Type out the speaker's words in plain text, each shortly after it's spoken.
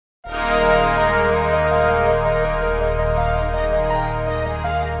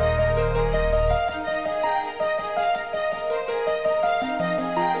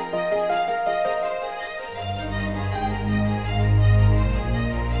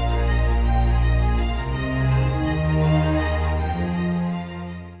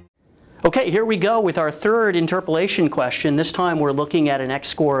Okay, here we go with our third interpolation question. This time we're looking at an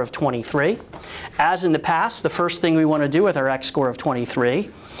x-score of 23. As in the past, the first thing we want to do with our x-score of 23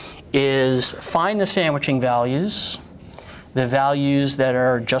 is find the sandwiching values, the values that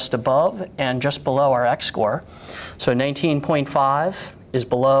are just above and just below our x-score. So 19.5 is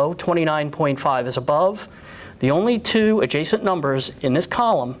below, 29.5 is above. The only two adjacent numbers in this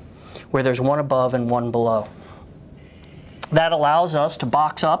column where there's one above and one below. That allows us to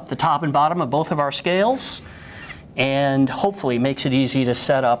box up the top and bottom of both of our scales and hopefully makes it easy to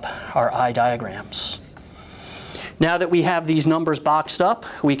set up our eye diagrams. Now that we have these numbers boxed up,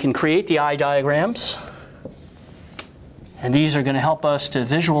 we can create the eye diagrams. And these are going to help us to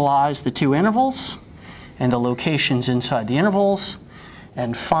visualize the two intervals and the locations inside the intervals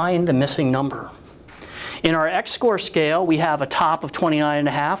and find the missing number. In our x-score scale, we have a top of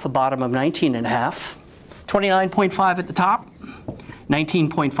 29.5, a bottom of 19.5. 29.5 at the top,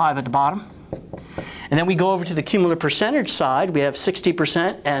 19.5 at the bottom. And then we go over to the cumulative percentage side. We have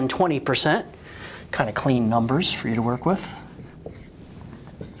 60% and 20%. Kind of clean numbers for you to work with.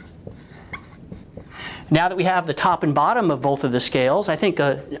 Now that we have the top and bottom of both of the scales, I think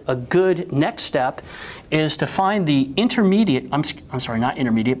a good next step is to find the intermediate, I'm sorry, not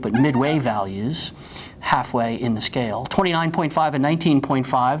intermediate, but midway values halfway in the scale. 29.5 and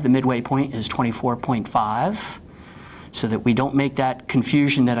 19.5, the midway point is 24.5, so that we don't make that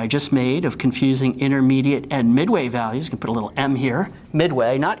confusion that I just made of confusing intermediate and midway values. You can put a little M here,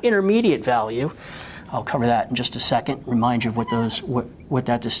 midway, not intermediate value. I'll cover that in just a second, remind you of what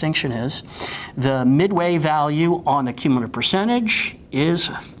that distinction is. The midway value on the cumulative percentage is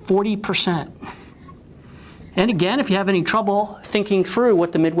 40%. And again, if you have any trouble thinking through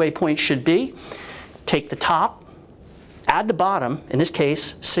what the midway point should be, take the top, add the bottom, in this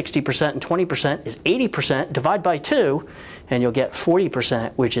case 60% and 20% is 80%, divide by 2, and you'll get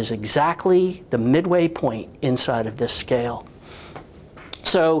 40%, which is exactly the midway point inside of this scale.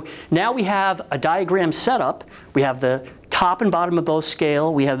 So now we have a diagram set up. We have the top and bottom of both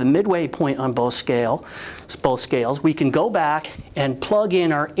scales. We have the midway point on both scales. We can go back and plug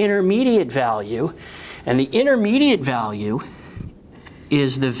in our intermediate value, and the intermediate value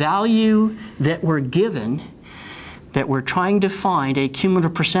is the value that we're given that we're trying to find a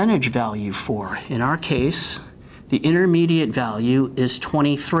cumulative percentage value for. In our case, the intermediate value is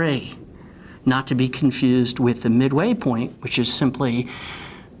 23, not to be confused with the midway point, which is simply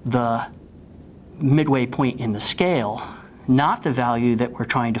the midway point in the scale, not the value that we're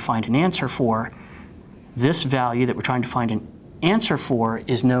trying to find an answer for. This value that we're trying to find an answer for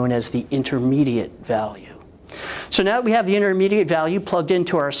is known as the intermediate value. So now that we have the intermediate value plugged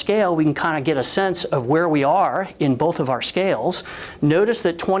into our scale, we can kind of get a sense of where we are in both of our scales. Notice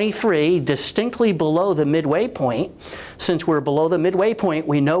that 23, distinctly below the midway point. Since we're below the midway point,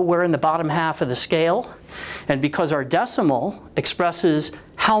 we know we're in the bottom half of the scale. And because our decimal expresses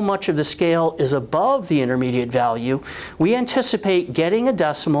how much of the scale is above the intermediate value, we anticipate getting a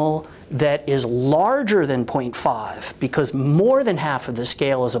decimal that is larger than 0.5, because more than half of the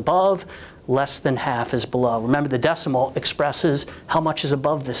scale is above, less than half is below. Remember, the decimal expresses how much is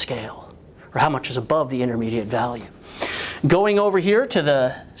above the scale, or how much is above the intermediate value. Going over here to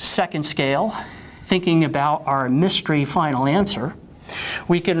the second scale, thinking about our mystery final answer,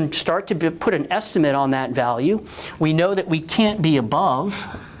 we can start to put an estimate on that value. We know that we can't be above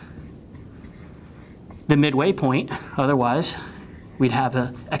the midway point, otherwise we'd have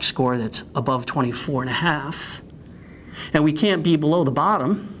an x-score that's above 24.5. And we can't be below the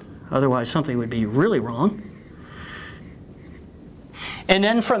bottom, otherwise something would be really wrong. And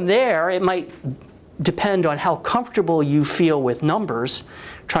then from there, it might depend on how comfortable you feel with numbers,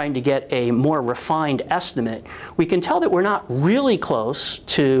 trying to get a more refined estimate. We can tell that we're not really close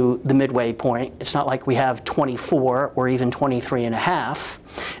to the midway point. It's not like we have 24 or even 23.5.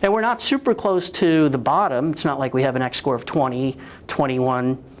 And we're not super close to the bottom. It's not like we have an x-score of 20,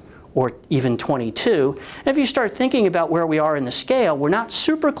 21, or even 22. And if you start thinking about where we are in the scale, we're not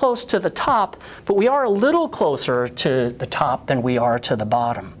super close to the top, but we are a little closer to the top than we are to the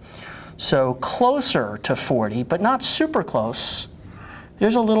bottom. So closer to 40, but not super close.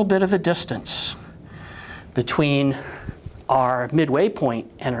 There's a little bit of a distance between our midway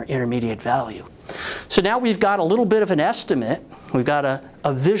point and our intermediate value. So now we've got a little bit of an estimate. We've got a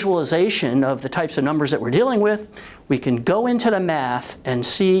visualization of the types of numbers that we're dealing with. We can go into the math and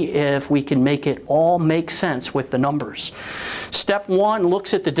see if we can make it all make sense with the numbers. Step one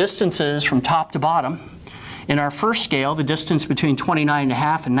looks at the distances from top to bottom. In our first scale, the distance between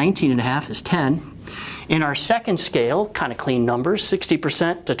 29.5 and 19.5 is 10. In our second scale, kind of clean numbers,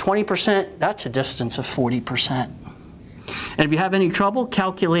 60% to 20%, that's a distance of 40%. And if you have any trouble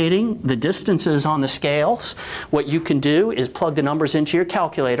calculating the distances on the scales, what you can do is plug the numbers into your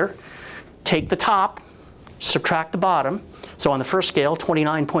calculator, take the top, subtract the bottom. So on the first scale,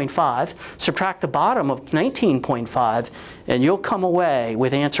 29.5, subtract the bottom of 19.5, and you'll come away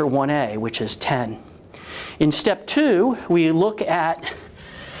with answer 1A, which is 10. In step 2, we look at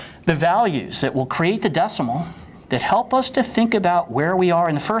the values that will create the decimal that help us to think about where we are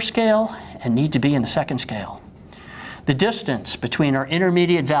in the first scale and need to be in the second scale. The distance between our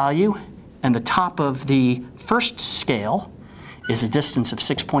intermediate value and the top of the first scale is a distance of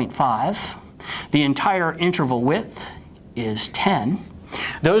 6.5. The entire interval width is 10.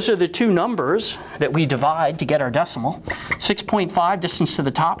 Those are the two numbers that we divide to get our decimal. 6.5, distance to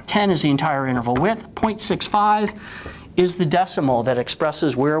the top, 10 is the entire interval width, 0.65 is the decimal that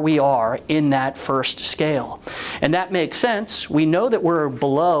expresses where we are in that first scale. And that makes sense. We know that we're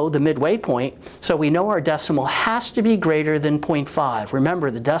below the midway point, so we know our decimal has to be greater than 0.5.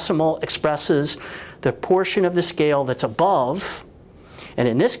 Remember, the decimal expresses the portion of the scale that's above, and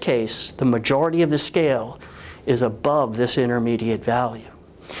in this case, the majority of the scale is above this intermediate value.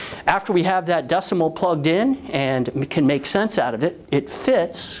 After we have that decimal plugged in and can make sense out of it, it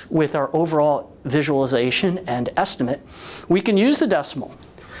fits with our overall visualization and estimate, we can use the decimal.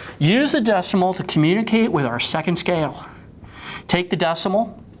 Use the decimal to communicate with our second scale. Take the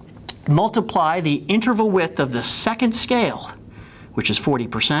decimal, multiply the interval width of the second scale, which is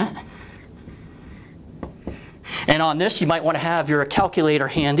 40%. And on this, you might want to have your calculator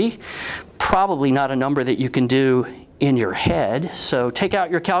handy. Probably not a number that you can do in your head. So take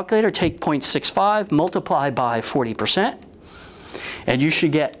out your calculator, take 0.65, multiply by 40%, and you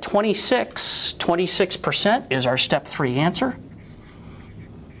should get 26. 26% is our step 3 answer.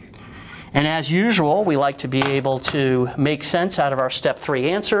 And as usual, we like to be able to make sense out of our step 3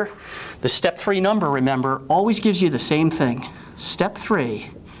 answer. The step 3 number, remember, always gives you the same thing. Step 3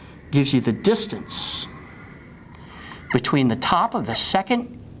 gives you the distance between the top of the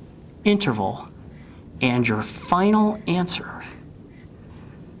second interval and your final answer.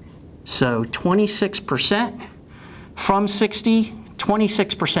 So 26% from 60,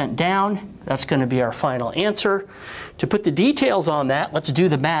 26% down, that's going to be our final answer. To put the details on that, let's do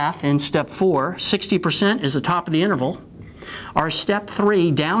the math in step 4. 60% is the top of the interval. Our step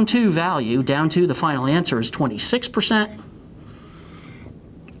 3 down to value, down to the final answer, is 26%,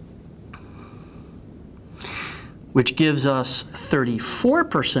 which gives us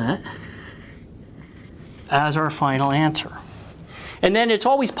 34% as our final answer. And then it's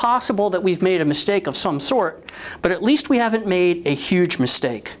always possible that we've made a mistake of some sort, but at least we haven't made a huge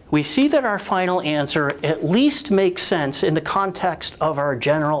mistake. We see that our final answer at least makes sense in the context of our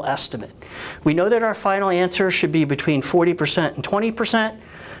general estimate. We know that our final answer should be between 40% and 20%.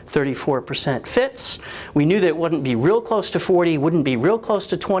 34% fits. We knew that it wouldn't be real close to 40, wouldn't be real close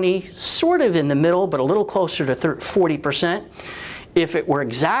to 20, sort of in the middle, but a little closer to 40%. If it were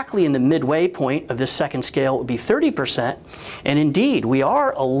exactly in the midway point of this second scale, it would be 30%. And indeed, we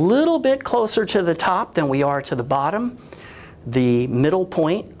are a little bit closer to the top than we are to the bottom. The middle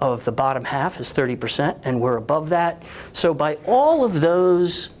point of the bottom half is 30%, and we're above that. So by all of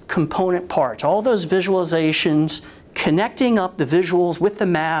those component parts, all those visualizations, connecting up the visuals with the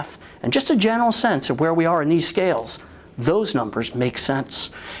math, and just a general sense of where we are in these scales, those numbers make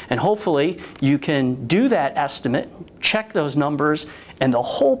sense. And hopefully you can do that estimate, check those numbers, and the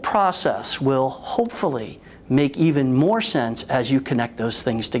whole process will hopefully make even more sense as you connect those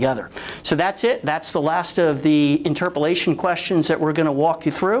things together. So that's it. That's the last of the interpolation questions that we're going to walk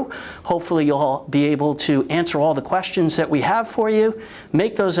you through. Hopefully you'll be able to answer all the questions that we have for you,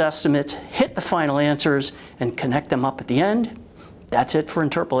 make those estimates, hit the final answers, and connect them up at the end. That's it for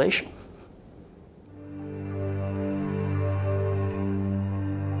interpolation.